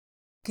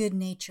Good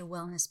Nature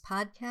Wellness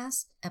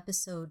Podcast,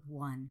 Episode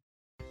 1.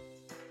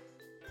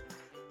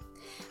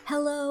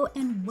 Hello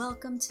and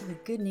welcome to the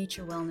Good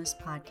Nature Wellness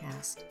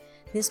Podcast.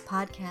 This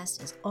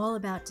podcast is all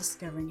about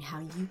discovering how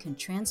you can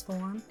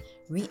transform,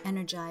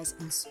 re-energize,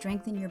 and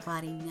strengthen your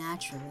body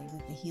naturally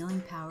with the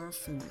healing power of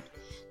food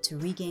to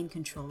regain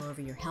control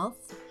over your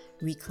health,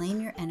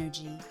 reclaim your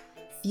energy,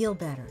 feel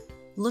better,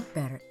 look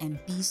better, and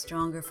be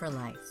stronger for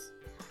life.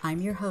 I'm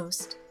your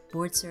host,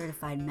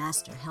 board-certified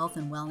Master Health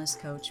and Wellness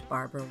Coach,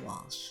 Barbara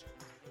Walsh.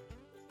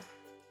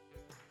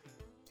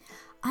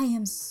 I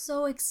am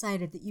so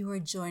excited that you are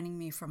joining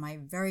me for my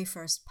very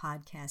first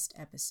podcast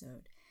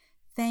episode.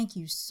 Thank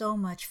you so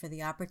much for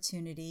the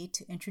opportunity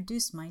to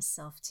introduce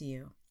myself to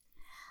you.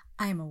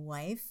 I am a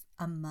wife,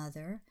 a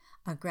mother,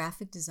 a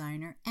graphic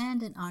designer,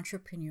 and an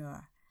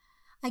entrepreneur.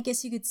 I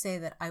guess you could say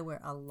that I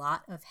wear a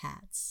lot of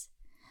hats.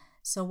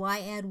 So why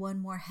add one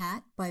more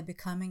hat by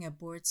becoming a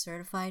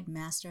board-certified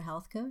Master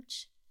Health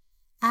Coach?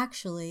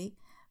 Actually,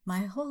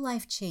 my whole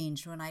life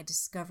changed when I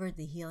discovered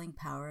the healing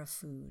power of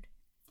food.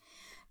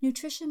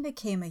 Nutrition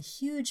became a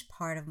huge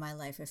part of my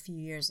life a few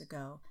years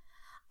ago.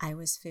 I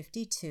was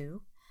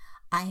 52.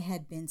 I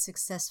had been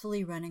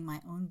successfully running my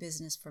own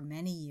business for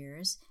many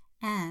years,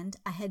 and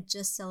I had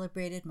just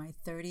celebrated my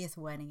 30th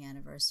wedding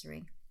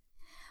anniversary.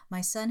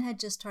 My son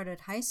had just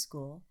started high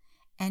school,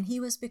 and he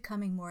was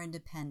becoming more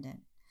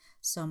independent.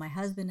 So my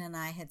husband and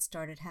I had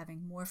started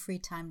having more free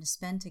time to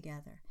spend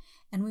together,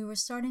 and we were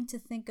starting to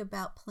think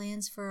about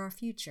plans for our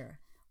future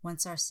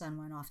once our son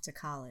went off to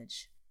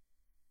college.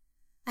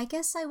 I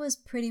guess I was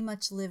pretty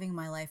much living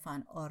my life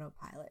on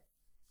autopilot.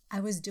 I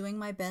was doing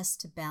my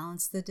best to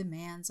balance the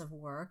demands of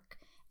work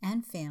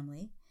and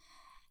family,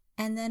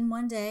 and then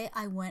one day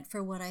I went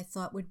for what I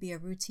thought would be a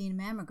routine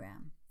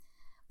mammogram.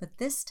 But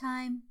this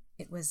time,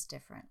 it was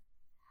different.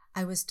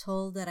 I was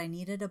told that I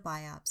needed a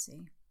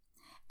biopsy.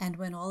 And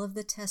when all of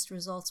the test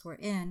results were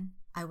in,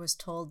 I was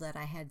told that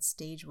I had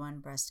stage 1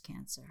 breast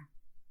cancer.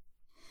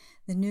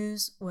 The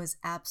news was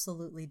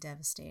absolutely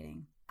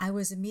devastating. I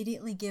was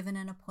immediately given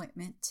an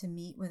appointment to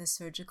meet with a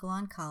surgical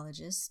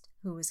oncologist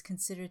who was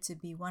considered to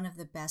be one of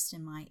the best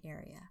in my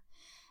area.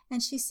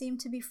 And she seemed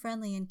to be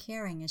friendly and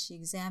caring as she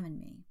examined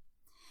me.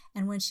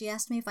 And when she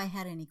asked me if I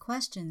had any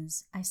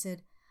questions, I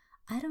said,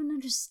 "I don't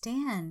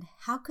understand.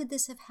 How could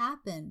this have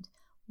happened?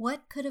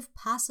 What could have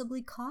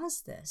possibly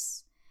caused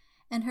this?"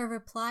 And her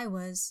reply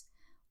was,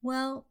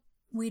 "Well,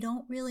 we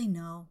don't really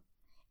know.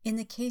 In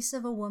the case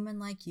of a woman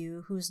like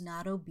you who's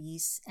not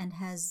obese and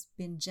has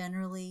been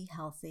generally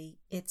healthy,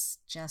 it's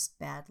just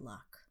bad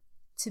luck."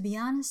 To be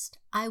honest,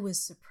 I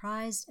was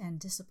surprised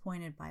and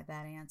disappointed by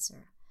that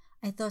answer.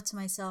 I thought to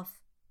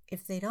myself,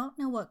 if they don't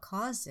know what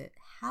caused it,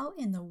 how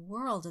in the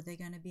world are they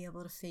going to be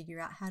able to figure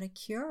out how to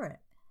cure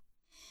it?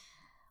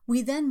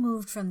 We then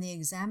moved from the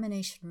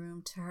examination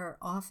room to her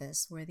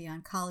office where the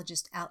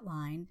oncologist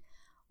outlined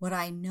what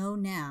I know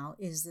now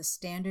is the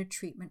standard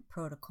treatment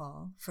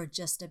protocol for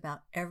just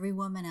about every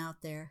woman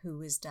out there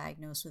who is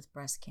diagnosed with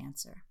breast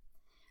cancer: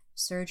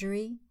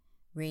 surgery,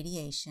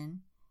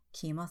 radiation,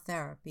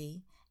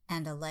 chemotherapy,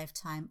 and a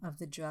lifetime of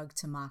the drug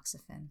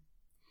tamoxifen.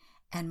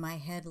 And my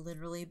head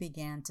literally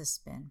began to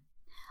spin.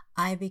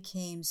 I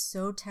became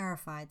so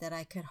terrified that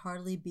I could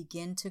hardly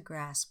begin to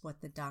grasp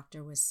what the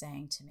doctor was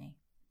saying to me.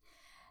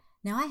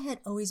 Now, I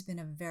had always been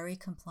a very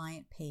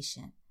compliant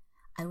patient.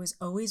 I was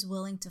always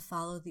willing to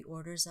follow the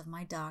orders of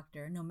my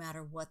doctor, no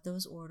matter what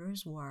those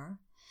orders were,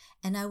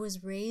 and I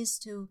was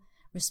raised to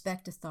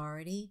respect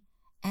authority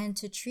and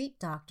to treat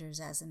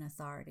doctors as an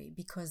authority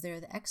because they're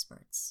the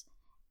experts,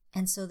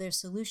 and so their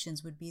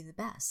solutions would be the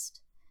best.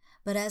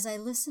 But as I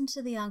listened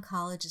to the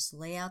oncologist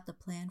lay out the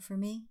plan for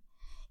me,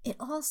 it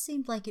all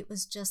seemed like it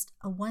was just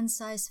a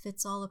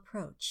one-size-fits-all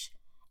approach,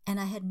 and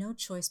I had no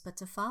choice but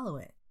to follow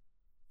it.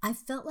 I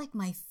felt like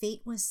my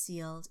fate was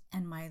sealed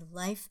and my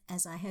life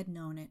as I had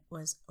known it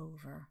was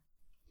over.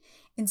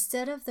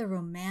 Instead of the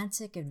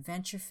romantic,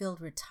 adventure-filled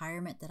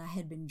retirement that I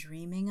had been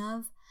dreaming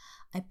of,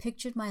 I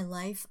pictured my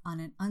life on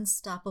an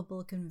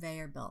unstoppable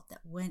conveyor belt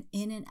that went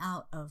in and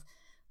out of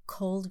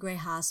cold gray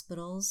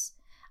hospitals.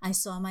 I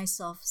saw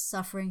myself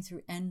suffering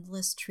through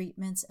endless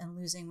treatments and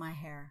losing my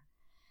hair.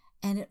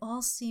 And it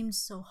all seemed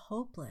so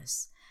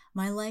hopeless.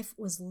 My life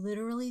was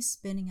literally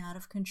spinning out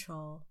of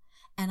control,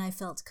 and I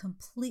felt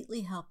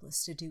completely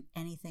helpless to do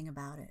anything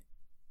about it.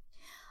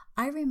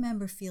 I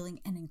remember feeling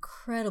an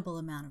incredible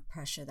amount of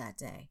pressure that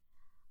day.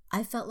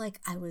 I felt like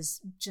I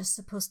was just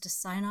supposed to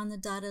sign on the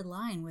dotted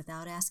line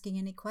without asking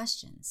any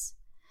questions.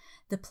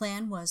 The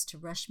plan was to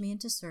rush me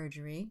into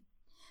surgery,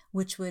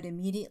 which would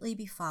immediately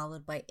be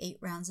followed by 8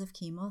 rounds of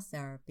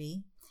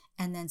chemotherapy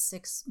and then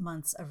 6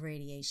 months of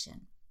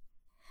radiation.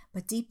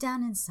 But deep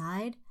down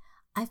inside,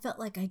 I felt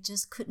like I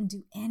just couldn't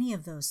do any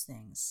of those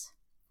things.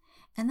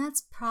 And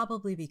that's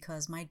probably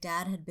because my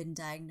dad had been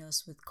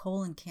diagnosed with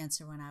colon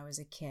cancer when I was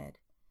a kid.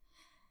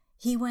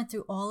 He went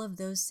through all of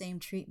those same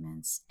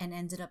treatments and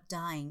ended up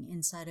dying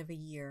inside of a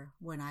year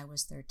when I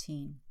was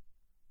 13.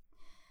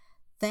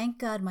 Thank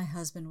God my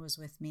husband was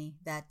with me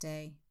that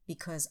day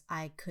because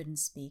I couldn't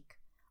speak.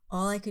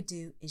 All I could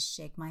do is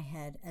shake my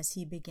head as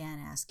he began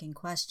asking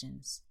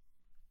questions.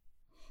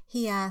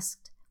 He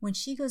asked, "When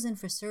she goes in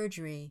for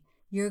surgery,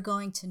 you're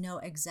going to know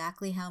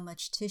exactly how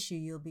much tissue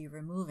you'll be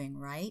removing,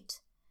 right?"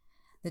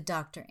 The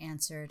doctor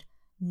answered,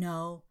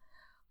 "No,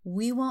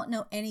 we won't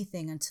know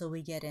anything until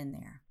we get in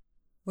there.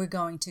 We're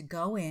going to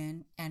go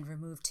in and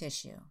remove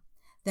tissue.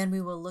 Then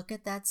we will look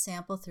at that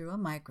sample through a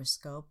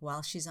microscope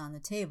while she's on the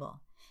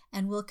table,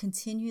 and we'll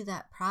continue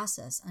that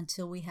process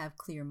until we have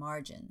clear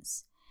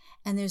margins.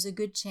 And there's a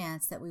good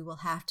chance that we will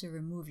have to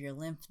remove your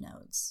lymph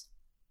nodes."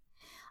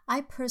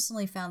 I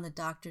personally found the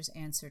doctor's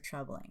answer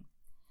troubling.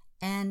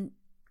 And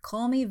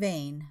call me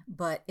vain,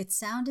 but it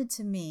sounded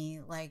to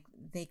me like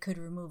they could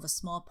remove a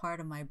small part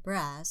of my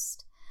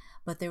breast,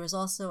 but there was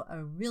also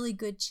a really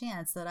good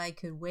chance that I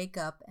could wake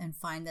up and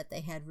find that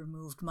they had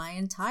removed my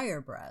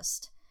entire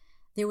breast.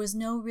 There was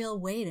no real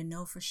way to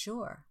know for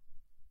sure.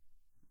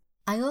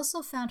 I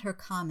also found her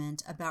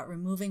comment about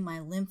removing my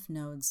lymph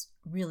nodes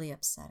really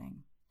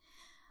upsetting.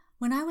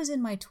 When I was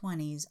in my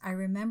 20s, I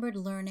remembered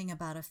learning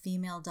about a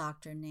female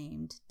doctor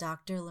named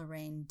Dr.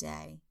 Lorraine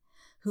Day,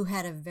 who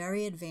had a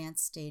very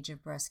advanced stage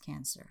of breast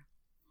cancer.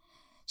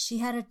 She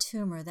had a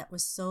tumor that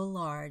was so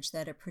large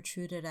that it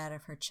protruded out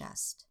of her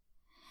chest.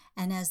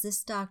 And as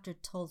this doctor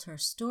told her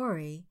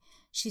story,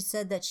 she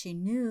said that she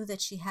knew that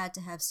she had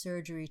to have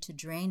surgery to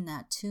drain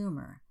that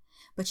tumor,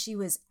 but she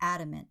was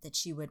adamant that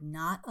she would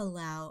not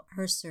allow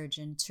her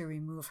surgeon to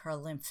remove her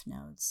lymph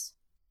nodes.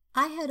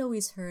 I had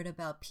always heard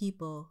about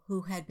people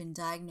who had been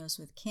diagnosed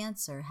with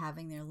cancer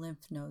having their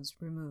lymph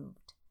nodes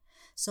removed,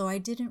 so I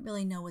didn't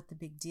really know what the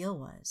big deal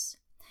was.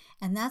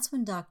 And that's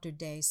when Dr.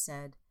 Day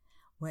said,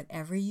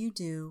 "Whatever you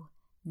do,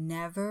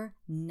 never,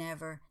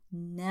 never,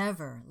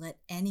 never let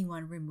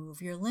anyone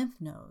remove your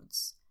lymph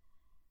nodes."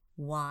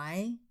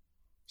 "Why?"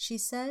 she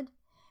said.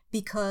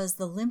 "Because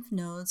the lymph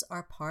nodes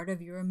are part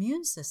of your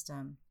immune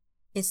system.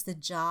 It's the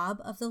job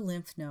of the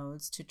lymph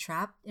nodes to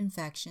trap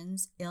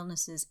infections,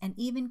 illnesses, and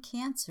even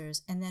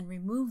cancers and then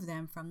remove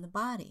them from the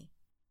body.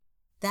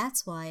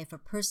 That's why if a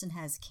person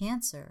has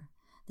cancer,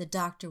 the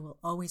doctor will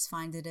always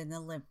find it in the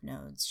lymph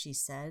nodes," she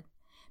said,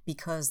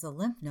 "because the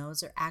lymph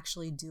nodes are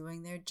actually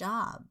doing their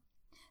job."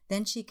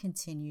 Then she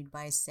continued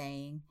by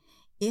saying,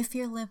 "If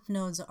your lymph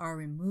nodes are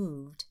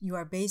removed, you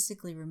are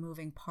basically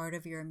removing part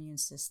of your immune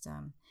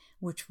system,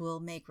 which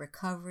will make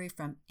recovery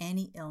from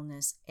any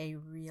illness a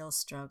real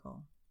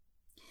struggle."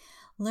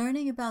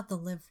 Learning about the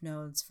lymph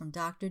nodes from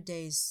Dr.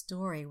 Day's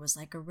story was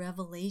like a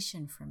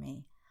revelation for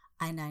me,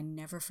 and I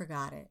never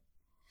forgot it.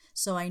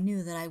 So I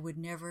knew that I would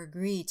never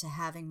agree to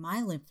having my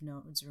lymph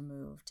nodes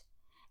removed.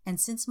 And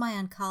since my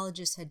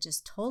oncologist had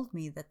just told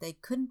me that they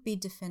couldn't be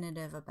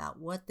definitive about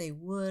what they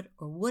would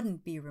or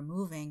wouldn't be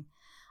removing,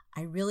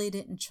 I really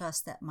didn't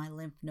trust that my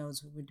lymph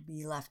nodes would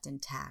be left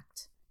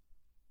intact.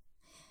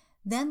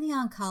 Then the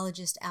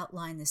oncologist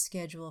outlined the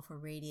schedule for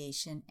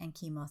radiation and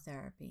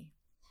chemotherapy.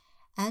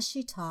 As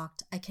she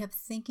talked, I kept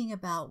thinking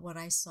about what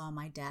I saw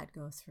my dad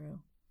go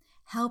through,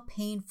 how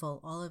painful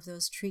all of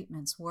those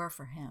treatments were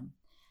for him,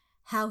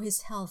 how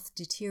his health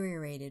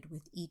deteriorated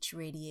with each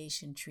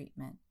radiation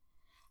treatment,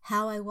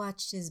 how I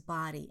watched his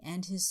body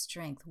and his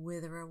strength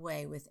wither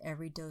away with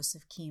every dose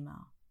of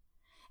chemo,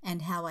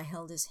 and how I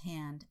held his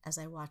hand as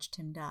I watched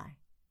him die.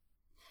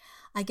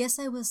 I guess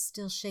I was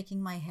still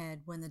shaking my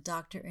head when the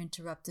doctor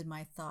interrupted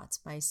my thoughts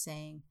by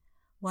saying,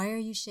 "Why are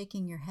you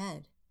shaking your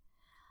head?"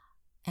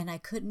 And I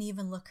couldn't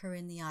even look her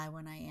in the eye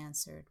when I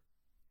answered,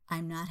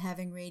 "I'm not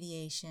having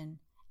radiation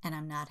and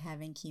I'm not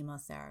having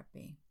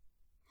chemotherapy."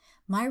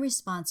 My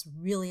response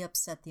really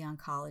upset the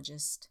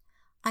oncologist.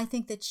 I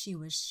think that she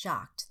was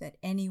shocked that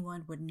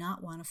anyone would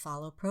not want to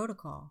follow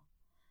protocol.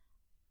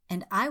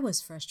 And I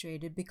was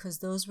frustrated because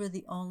those were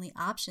the only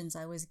options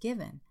I was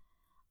given.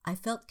 I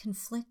felt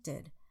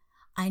conflicted.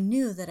 I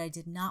knew that I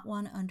did not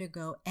want to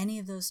undergo any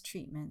of those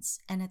treatments,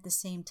 and at the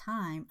same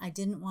time, I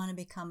didn't want to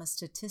become a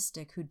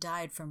statistic who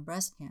died from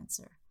breast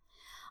cancer.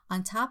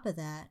 On top of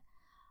that,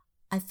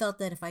 I felt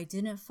that if I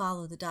didn't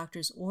follow the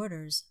doctor's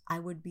orders, I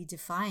would be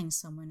defying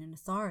someone in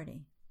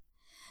authority.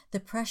 The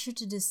pressure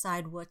to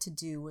decide what to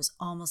do was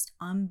almost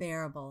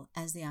unbearable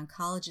as the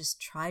oncologist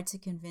tried to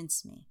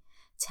convince me,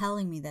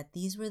 telling me that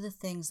these were the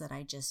things that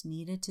I just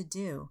needed to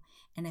do,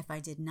 and if I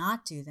did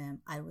not do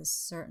them, I was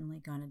certainly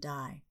going to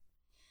die.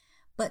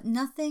 But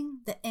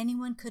nothing that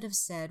anyone could have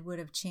said would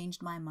have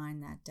changed my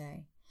mind that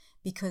day,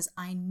 because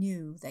I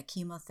knew that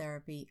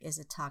chemotherapy is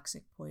a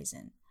toxic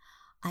poison.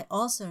 I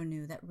also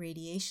knew that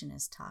radiation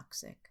is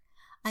toxic.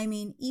 I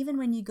mean, even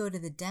when you go to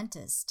the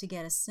dentist to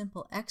get a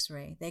simple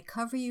x-ray, they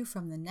cover you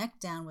from the neck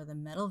down with a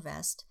metal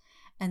vest,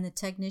 and the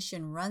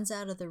technician runs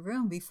out of the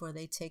room before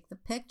they take the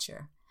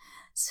picture.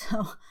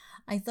 So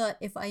I thought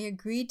if I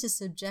agreed to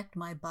subject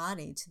my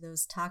body to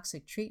those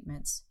toxic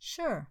treatments,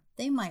 sure,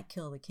 they might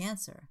kill the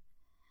cancer,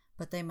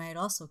 but they might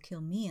also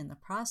kill me in the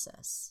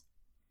process.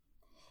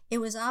 It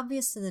was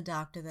obvious to the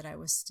doctor that I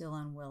was still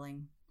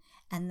unwilling,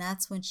 And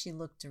that's when she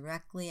looked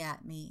directly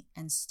at me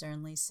and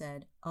sternly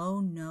said,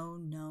 "Oh, no,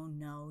 no,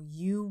 no.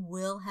 You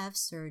will have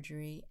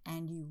surgery,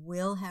 and you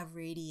will have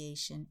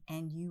radiation,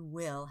 and you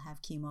will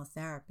have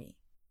chemotherapy."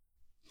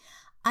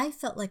 I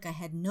felt like I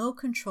had no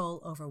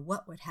control over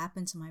what would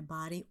happen to my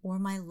body or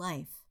my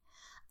life,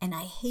 and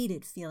I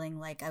hated feeling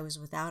like I was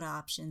without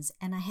options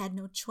and I had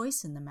no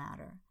choice in the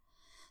matter.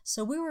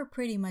 So we were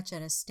pretty much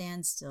at a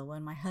standstill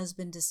when my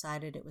husband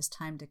decided it was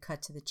time to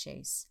cut to the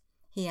chase.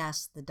 He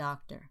asked the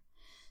doctor,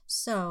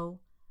 "So,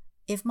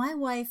 if my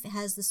wife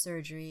has the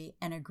surgery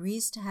and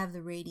agrees to have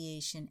the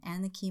radiation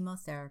and the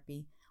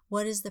chemotherapy,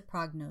 what is the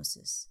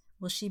prognosis?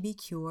 Will she be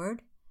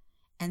cured?"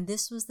 And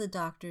this was the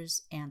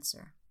doctor's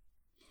answer: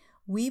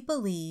 "We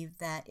believe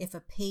that if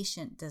a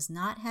patient does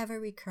not have a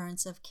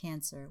recurrence of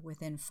cancer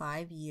within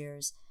 5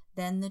 years,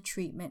 then the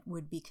treatment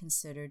would be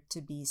considered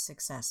to be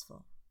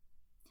successful."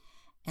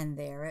 And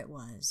there it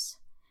was.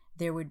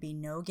 There would be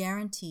no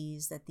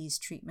guarantees that these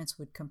treatments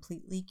would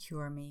completely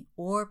cure me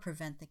or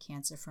prevent the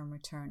cancer from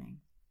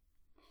returning.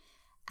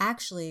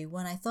 Actually,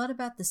 when I thought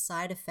about the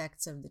side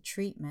effects of the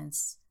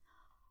treatments,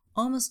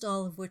 almost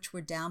all of which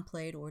were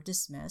downplayed or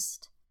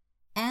dismissed,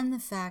 and the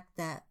fact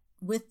that,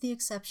 with the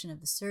exception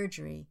of the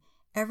surgery,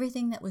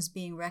 everything that was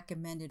being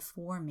recommended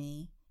for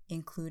me,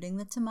 including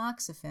the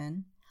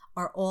tamoxifen,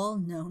 are all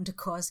known to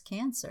cause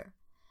cancer.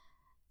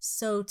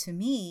 So to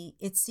me,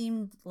 it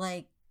seemed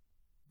like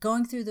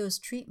going through those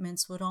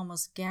treatments would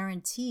almost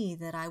guarantee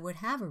that I would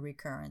have a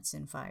recurrence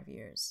in 5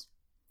 years.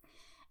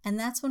 And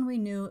that's when we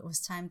knew it was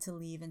time to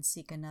leave and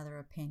seek another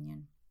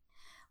opinion.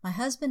 My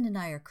husband and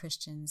I are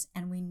Christians,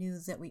 and we knew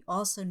that we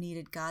also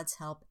needed God's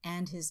help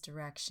and His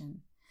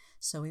direction.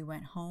 So we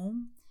went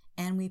home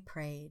and we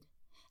prayed.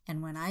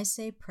 And when I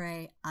say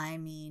pray, I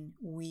mean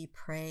we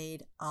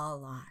prayed a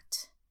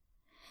lot.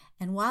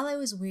 And while I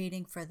was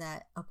waiting for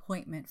that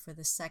appointment for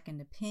the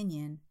second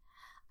opinion,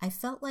 I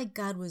felt like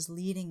God was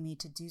leading me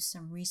to do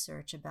some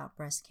research about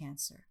breast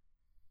cancer.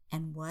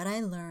 And what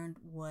I learned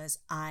was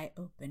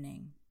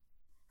eye-opening.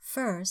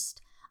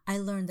 First, I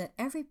learned that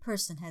every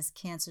person has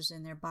cancers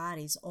in their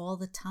bodies all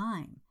the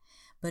time.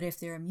 But if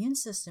their immune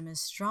system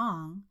is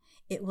strong,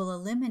 it will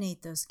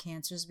eliminate those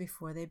cancers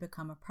before they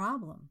become a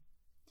problem.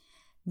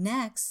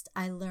 Next,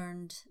 I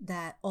learned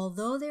that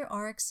although there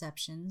are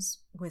exceptions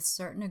with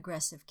certain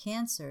aggressive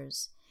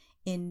cancers,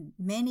 in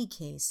many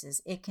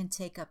cases it can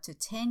take up to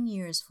 10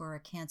 years for a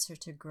cancer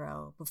to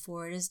grow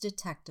before it is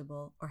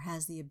detectable or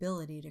has the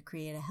ability to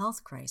create a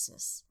health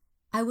crisis.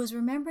 I was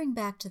remembering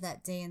back to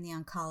that day in the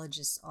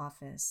oncologist's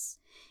office.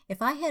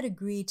 If I had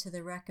agreed to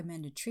the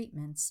recommended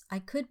treatments, I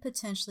could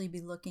potentially be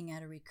looking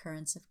at a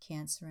recurrence of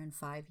cancer in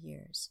 5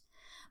 years.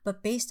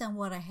 But based on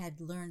what I had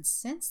learned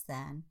since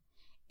then,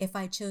 if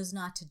I chose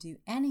not to do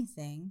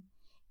anything,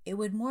 it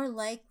would more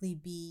likely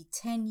be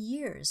 10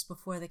 years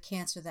before the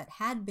cancer that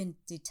had been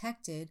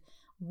detected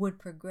would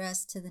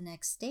progress to the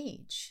next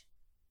stage.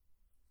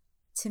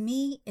 To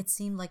me, it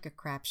seemed like a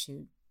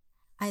crapshoot.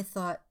 I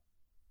thought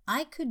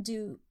I could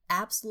do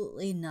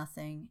absolutely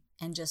nothing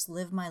and just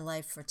live my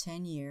life for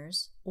 10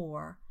 years,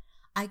 or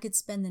I could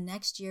spend the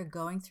next year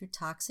going through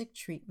toxic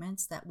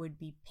treatments that would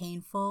be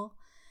painful,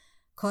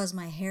 cause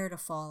my hair to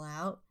fall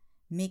out,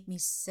 make me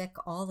sick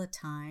all the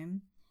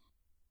time,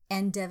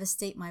 and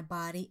devastate my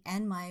body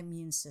and my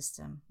immune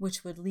system,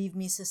 which would leave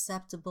me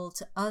susceptible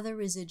to other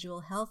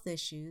residual health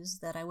issues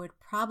that I would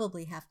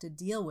probably have to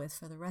deal with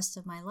for the rest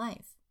of my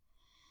life.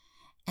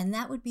 And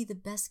that would be the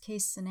best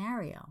case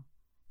scenario,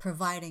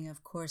 providing,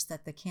 of course,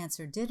 that the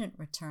cancer didn't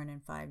return in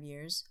 5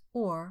 years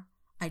or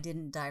I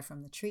didn't die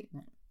from the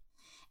treatment.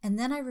 And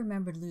then I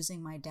remembered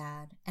losing my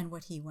dad and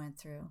what he went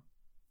through.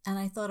 And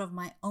I thought of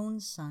my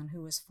own son,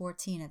 who was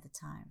 14 at the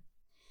time.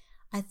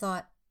 I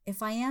thought,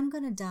 if I am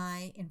going to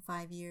die in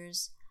 5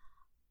 years,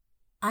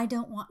 I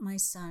don't want my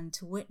son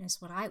to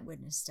witness what I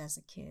witnessed as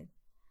a kid.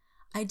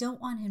 I don't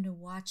want him to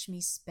watch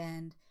me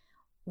spend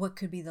what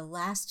could be the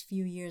last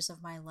few years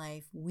of my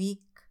life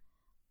weak,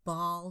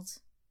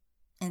 bald,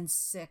 and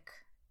sick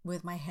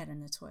with my head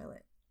in the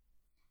toilet.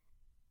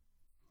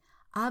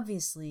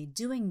 Obviously,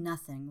 doing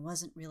nothing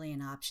wasn't really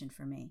an option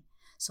for me,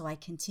 so I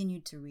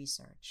continued to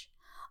research.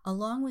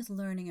 Along with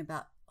learning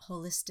about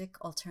holistic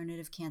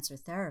alternative cancer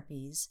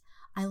therapies,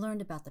 I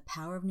learned about the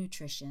power of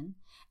nutrition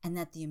and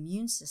that the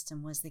immune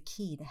system was the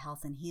key to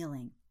health and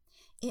healing.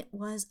 It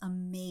was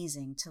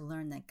amazing to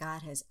learn that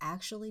God has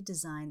actually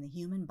designed the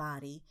human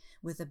body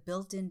with a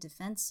built-in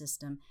defense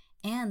system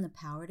and the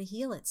power to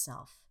heal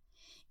itself.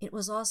 It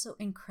was also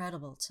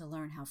incredible to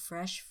learn how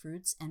fresh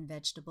fruits and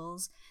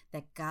vegetables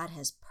that God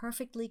has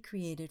perfectly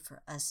created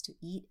for us to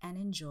eat and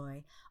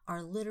enjoy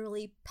are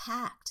literally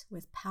packed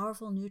with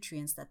powerful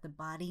nutrients that the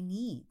body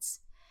needs.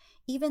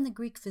 Even the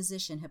Greek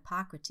physician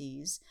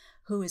Hippocrates,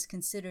 who is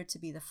considered to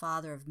be the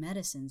father of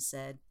medicine,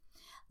 said,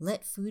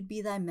 "Let food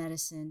be thy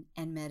medicine,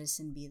 and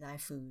medicine be thy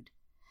food."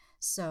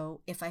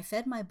 So if I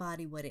fed my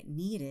body what it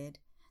needed,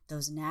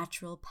 those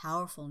natural,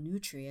 powerful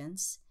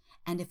nutrients,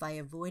 and if I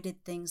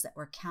avoided things that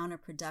were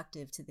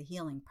counterproductive to the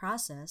healing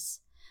process,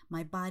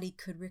 my body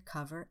could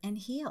recover and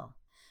heal,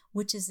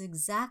 which is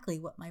exactly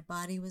what my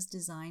body was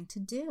designed to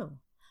do.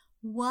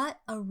 What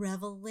a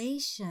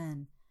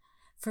revelation!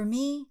 For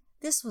me,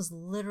 this was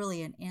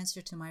literally an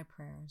answer to my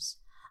prayers.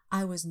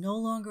 I was no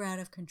longer out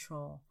of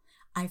control.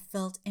 I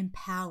felt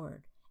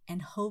empowered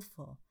and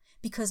hopeful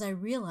because I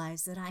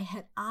realized that I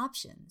had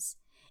options.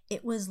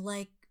 It was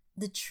like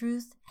the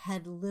truth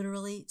had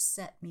literally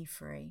set me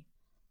free.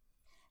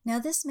 Now,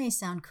 this may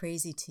sound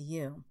crazy to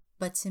you,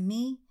 but to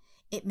me,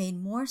 it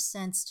made more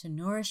sense to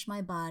nourish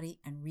my body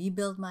and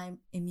rebuild my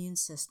immune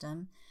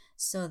system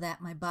so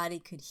that my body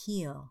could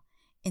heal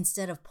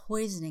instead of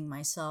poisoning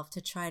myself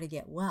to try to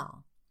get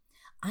well.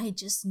 I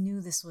just knew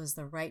this was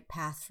the right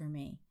path for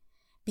me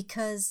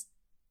because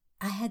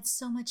I had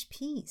so much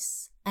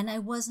peace and I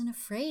wasn't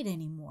afraid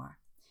anymore.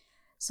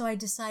 So I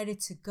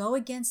decided to go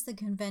against the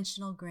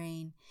conventional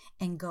grain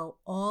and go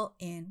all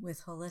in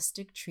with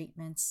holistic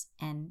treatments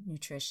and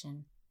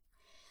nutrition.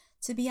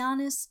 To be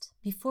honest,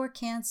 before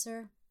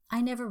cancer,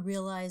 I never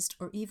realized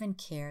or even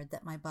cared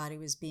that my body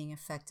was being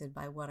affected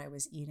by what I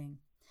was eating.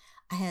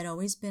 I had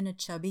always been a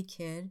chubby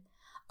kid,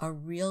 a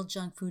real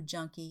junk food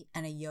junkie,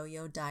 and a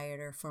yo-yo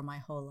dieter for my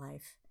whole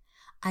life.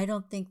 I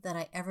don't think that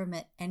I ever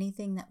met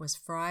anything that was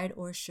fried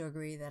or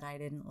sugary that I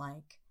didn't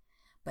like.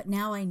 But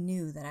now I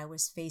knew that I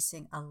was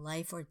facing a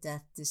life or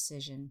death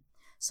decision,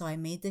 so I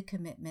made the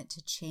commitment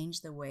to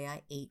change the way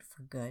I ate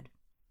for good.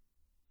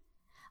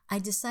 I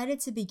decided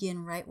to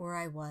begin right where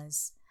I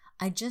was.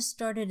 I just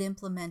started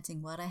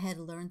implementing what I had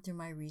learned through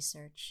my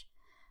research.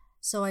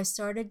 So I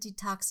started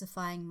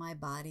detoxifying my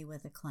body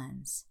with a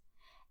cleanse.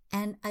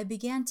 And I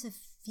began to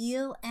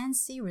feel and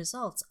see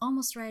results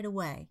almost right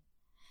away.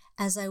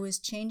 As I was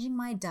changing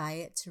my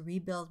diet to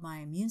rebuild my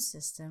immune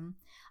system,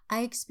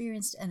 I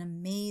experienced an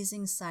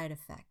amazing side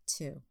effect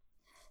too.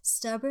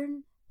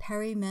 Stubborn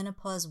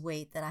perimenopause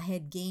weight that I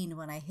had gained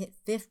when I hit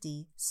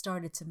 50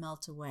 started to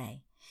melt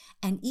away.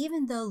 And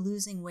even though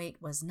losing weight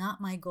was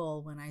not my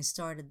goal when I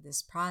started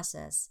this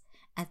process,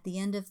 at the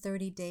end of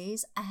 30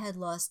 days, I had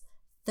lost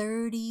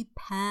 30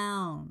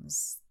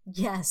 pounds.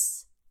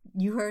 Yes,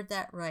 you heard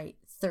that right,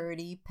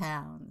 30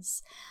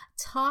 pounds.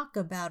 Talk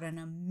about an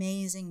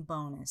amazing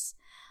bonus.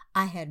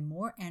 I had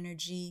more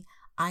energy,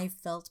 I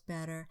felt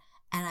better,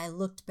 and I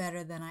looked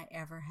better than I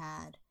ever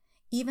had.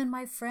 Even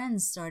my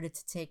friends started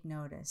to take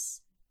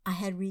notice. I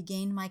had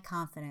regained my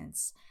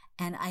confidence,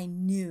 and I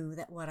knew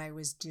that what I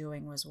was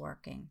doing was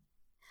working.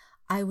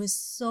 I was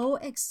so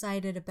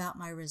excited about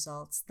my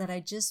results that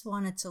I just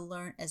wanted to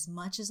learn as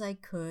much as I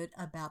could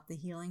about the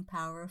healing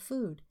power of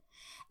food.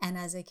 And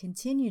as I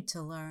continued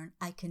to learn,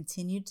 I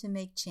continued to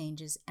make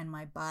changes, and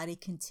my body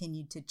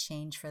continued to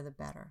change for the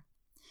better.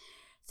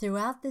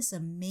 Throughout this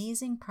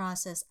amazing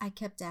process, I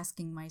kept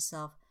asking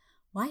myself,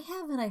 why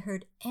haven't I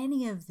heard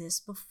any of this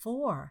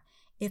before?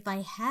 If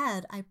I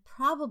had, I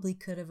probably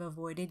could have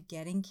avoided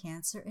getting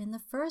cancer in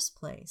the first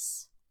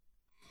place.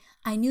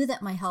 I knew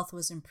that my health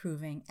was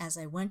improving as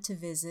I went to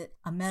visit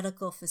a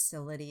medical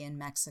facility in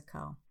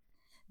Mexico.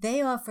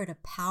 They offered a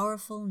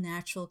powerful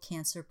natural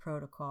cancer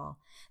protocol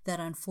that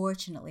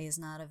unfortunately is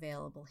not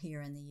available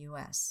here in the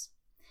U.S.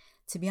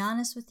 To be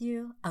honest with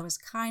you, I was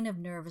kind of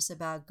nervous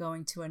about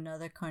going to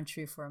another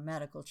country for a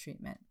medical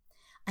treatment.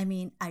 I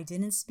mean, I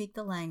didn't speak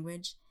the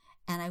language,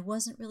 and I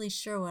wasn't really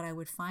sure what I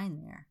would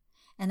find there.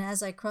 And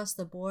as I crossed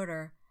the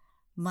border,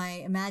 my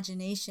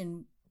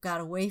imagination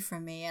got away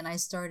from me, and I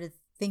started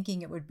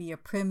thinking it would be a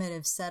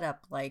primitive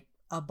setup like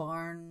a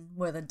barn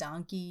with a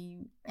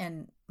donkey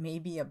and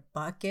maybe a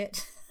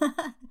bucket.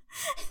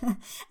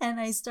 And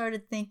I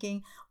started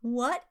thinking,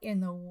 what in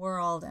the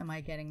world am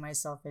I getting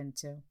myself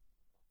into?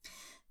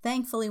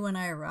 Thankfully, when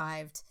I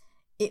arrived,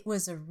 it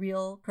was a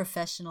real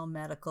professional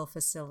medical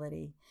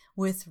facility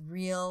with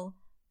real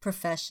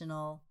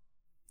professional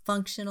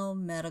functional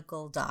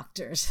medical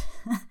doctors.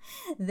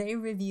 They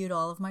reviewed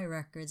all of my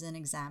records and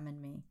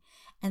examined me,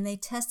 and they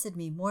tested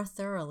me more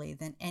thoroughly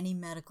than any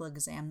medical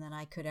exam that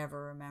I could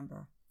ever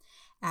remember.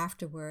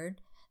 Afterward,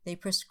 they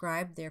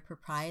prescribed their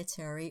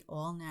proprietary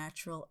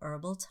all-natural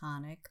herbal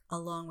tonic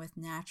along with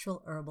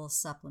natural herbal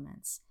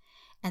supplements,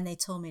 and they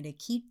told me to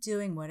keep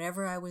doing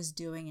whatever I was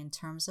doing in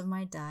terms of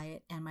my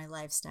diet and my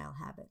lifestyle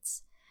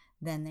habits.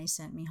 Then they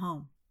sent me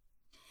home.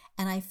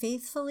 And I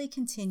faithfully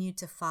continued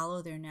to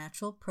follow their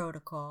natural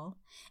protocol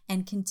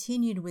and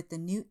continued with the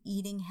new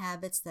eating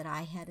habits that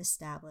I had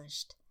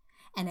established.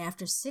 And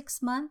after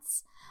 6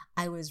 months,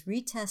 I was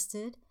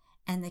retested,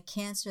 and the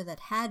cancer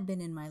that had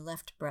been in my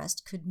left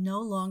breast could no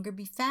longer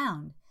be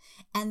found,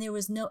 and there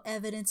was no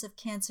evidence of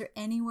cancer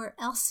anywhere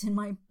else in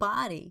my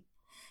body.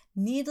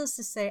 Needless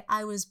to say,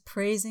 I was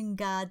praising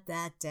God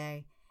that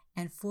day,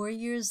 and 4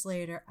 years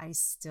later, I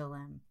still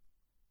am.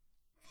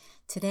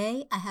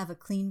 Today, I have a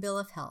clean bill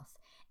of health,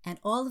 and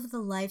all of the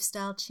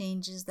lifestyle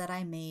changes that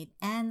I made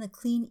and the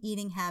clean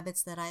eating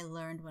habits that I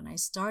learned when I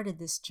started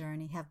this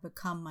journey have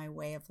become my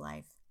way of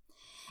life.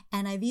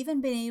 And I've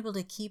even been able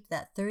to keep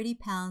that 30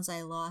 pounds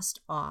I lost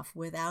off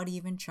without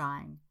even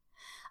trying.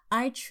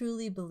 I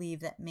truly believe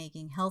that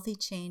making healthy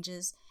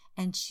changes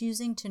and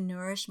choosing to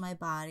nourish my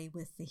body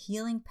with the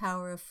healing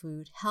power of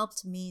food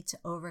helped me to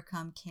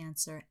overcome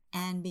cancer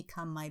and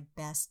become my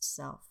best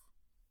self.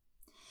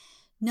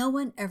 No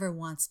one ever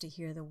wants to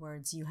hear the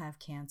words, "You have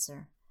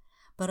cancer."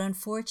 But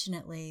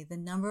unfortunately, the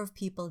number of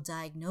people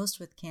diagnosed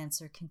with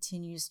cancer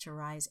continues to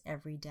rise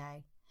every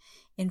day.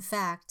 In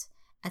fact,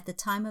 at the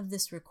time of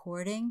this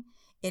recording,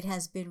 it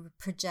has been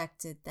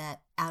projected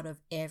that out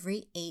of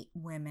every 8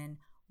 women,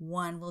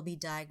 1 will be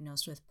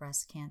diagnosed with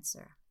breast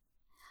cancer.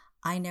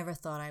 I never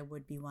thought I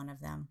would be one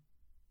of them.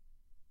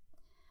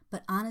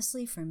 But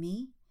honestly, for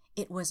me,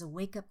 it was a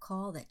wake-up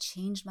call that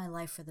changed my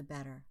life for the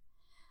better.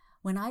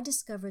 When I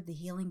discovered the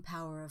healing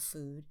power of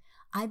food,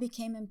 I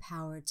became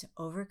empowered to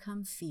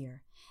overcome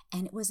fear,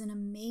 and it was an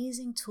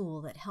amazing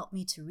tool that helped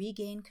me to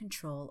regain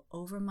control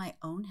over my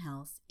own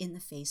health in the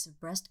face of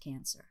breast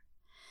cancer.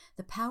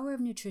 The power of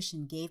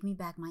nutrition gave me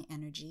back my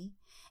energy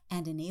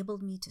and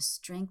enabled me to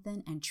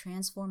strengthen and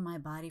transform my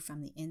body from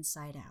the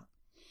inside out.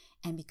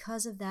 And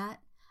because of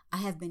that, I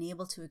have been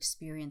able to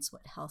experience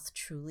what health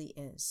truly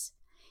is.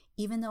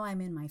 Even though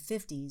I'm in my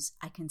 50s,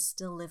 I can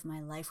still live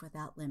my life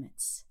without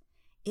limits.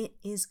 It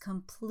is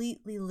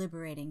completely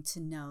liberating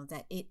to know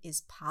that it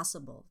is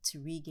possible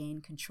to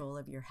regain control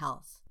of your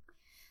health.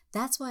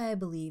 That's why I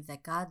believe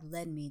that God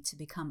led me to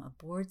become a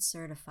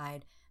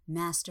board-certified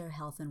Master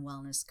Health and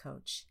Wellness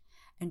Coach.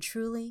 And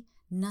truly,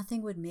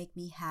 nothing would make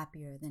me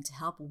happier than to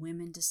help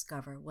women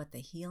discover what the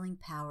healing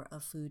power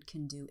of food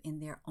can do in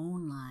their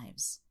own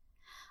lives.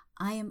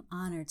 I am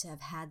honored to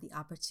have had the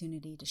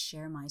opportunity to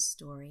share my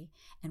story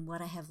and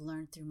what I have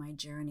learned through my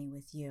journey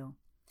with you.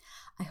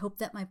 I hope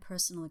that my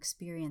personal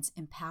experience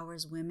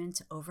empowers women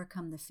to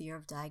overcome the fear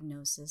of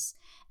diagnosis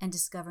and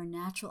discover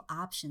natural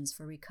options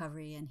for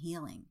recovery and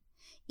healing.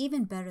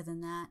 Even better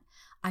than that,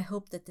 I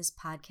hope that this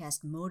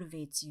podcast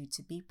motivates you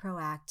to be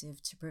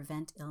proactive to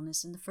prevent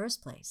illness in the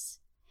first place,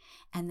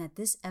 and that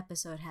this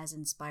episode has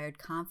inspired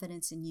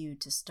confidence in you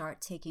to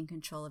start taking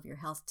control of your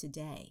health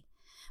today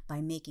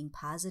by making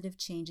positive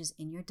changes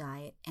in your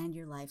diet and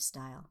your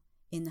lifestyle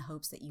in the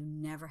hopes that you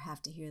never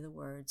have to hear the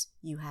words,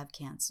 "You have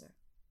cancer."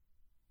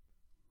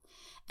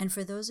 And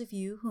for those of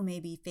you who may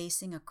be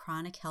facing a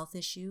chronic health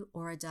issue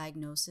or a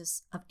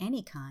diagnosis of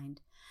any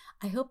kind,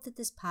 I hope that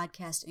this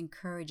podcast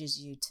encourages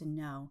you to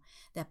know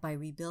that by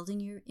rebuilding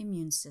your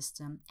immune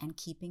system and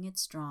keeping it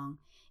strong,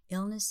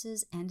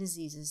 illnesses and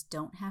diseases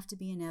don't have to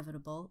be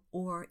inevitable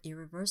or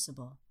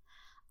irreversible.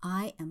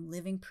 I am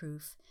living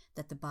proof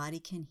that the body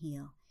can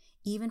heal,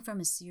 even from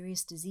a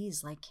serious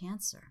disease like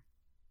cancer.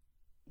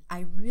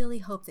 I really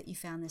hope that you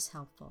found this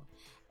helpful,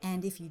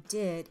 and if you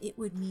did, it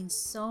would mean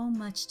so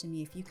much to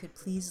me if you could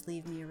please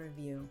leave me a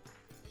review.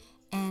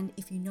 And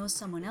if you know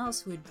someone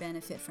else who would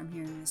benefit from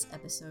hearing this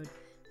episode,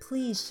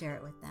 please share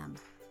it with them.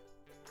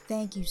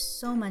 Thank you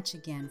so much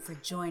again for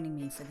joining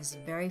me for this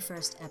very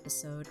first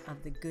episode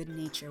of the Good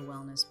Nature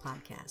Wellness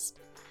Podcast.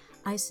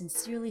 I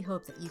sincerely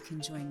hope that you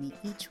can join me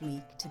each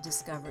week to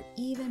discover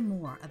even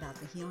more about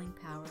the healing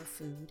power of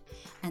food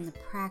and the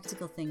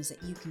practical things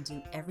that you can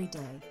do every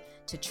day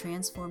to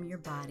transform your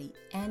body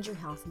and your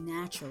health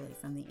naturally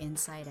from the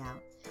inside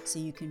out so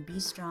you can be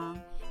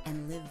strong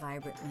and live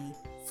vibrantly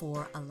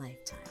for a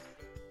lifetime.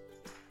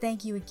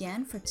 Thank you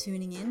again for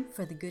tuning in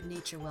for the Good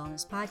Nature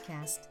Wellness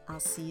Podcast. I'll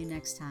see you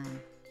next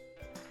time.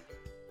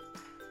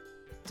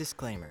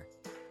 Disclaimer.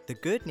 The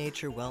Good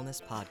Nature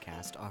Wellness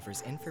Podcast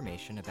offers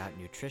information about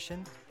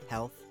nutrition,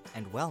 health,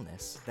 and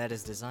wellness that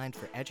is designed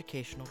for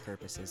educational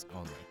purposes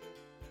only.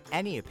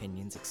 Any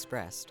opinions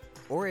expressed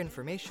or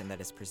information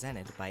that is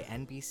presented by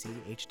NBC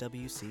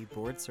HWC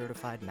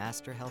Board-Certified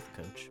Master Health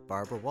Coach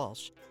Barbara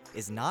Walsh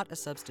is not a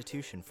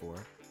substitution for,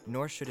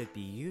 nor should it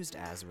be used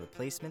as a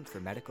replacement for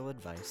medical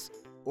advice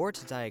or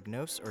to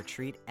diagnose or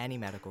treat any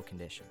medical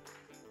condition.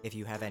 If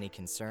you have any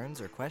concerns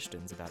or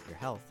questions about your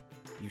health,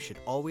 you should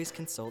always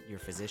consult your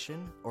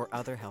physician or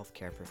other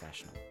healthcare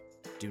professional.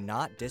 Do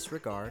not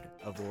disregard,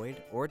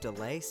 avoid, or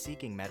delay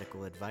seeking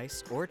medical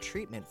advice or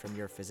treatment from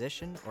your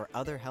physician or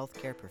other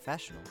healthcare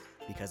professional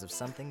because of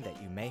something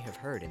that you may have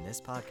heard in this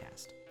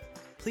podcast.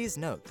 Please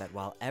note that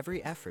while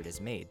every effort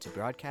is made to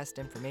broadcast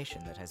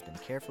information that has been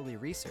carefully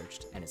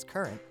researched and is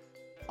current,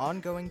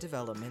 ongoing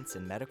developments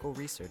in medical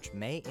research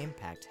may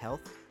impact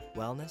health,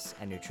 wellness,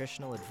 and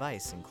nutritional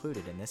advice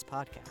included in this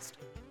podcast.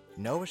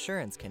 No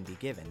assurance can be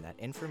given that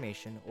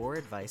information or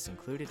advice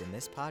included in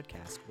this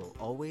podcast will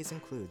always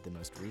include the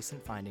most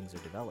recent findings or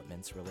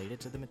developments related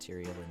to the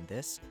material in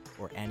this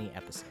or any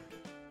episode.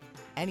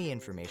 Any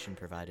information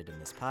provided in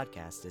this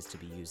podcast is to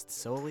be used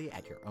solely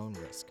at your own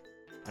risk.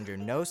 Under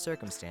no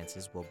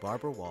circumstances will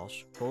Barbara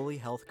Walsh, Holy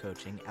Health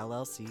Coaching,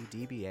 LLC,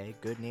 DBA,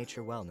 Good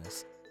Nature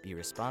Wellness, be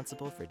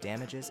responsible for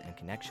damages in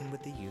connection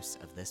with the use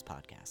of this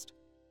podcast.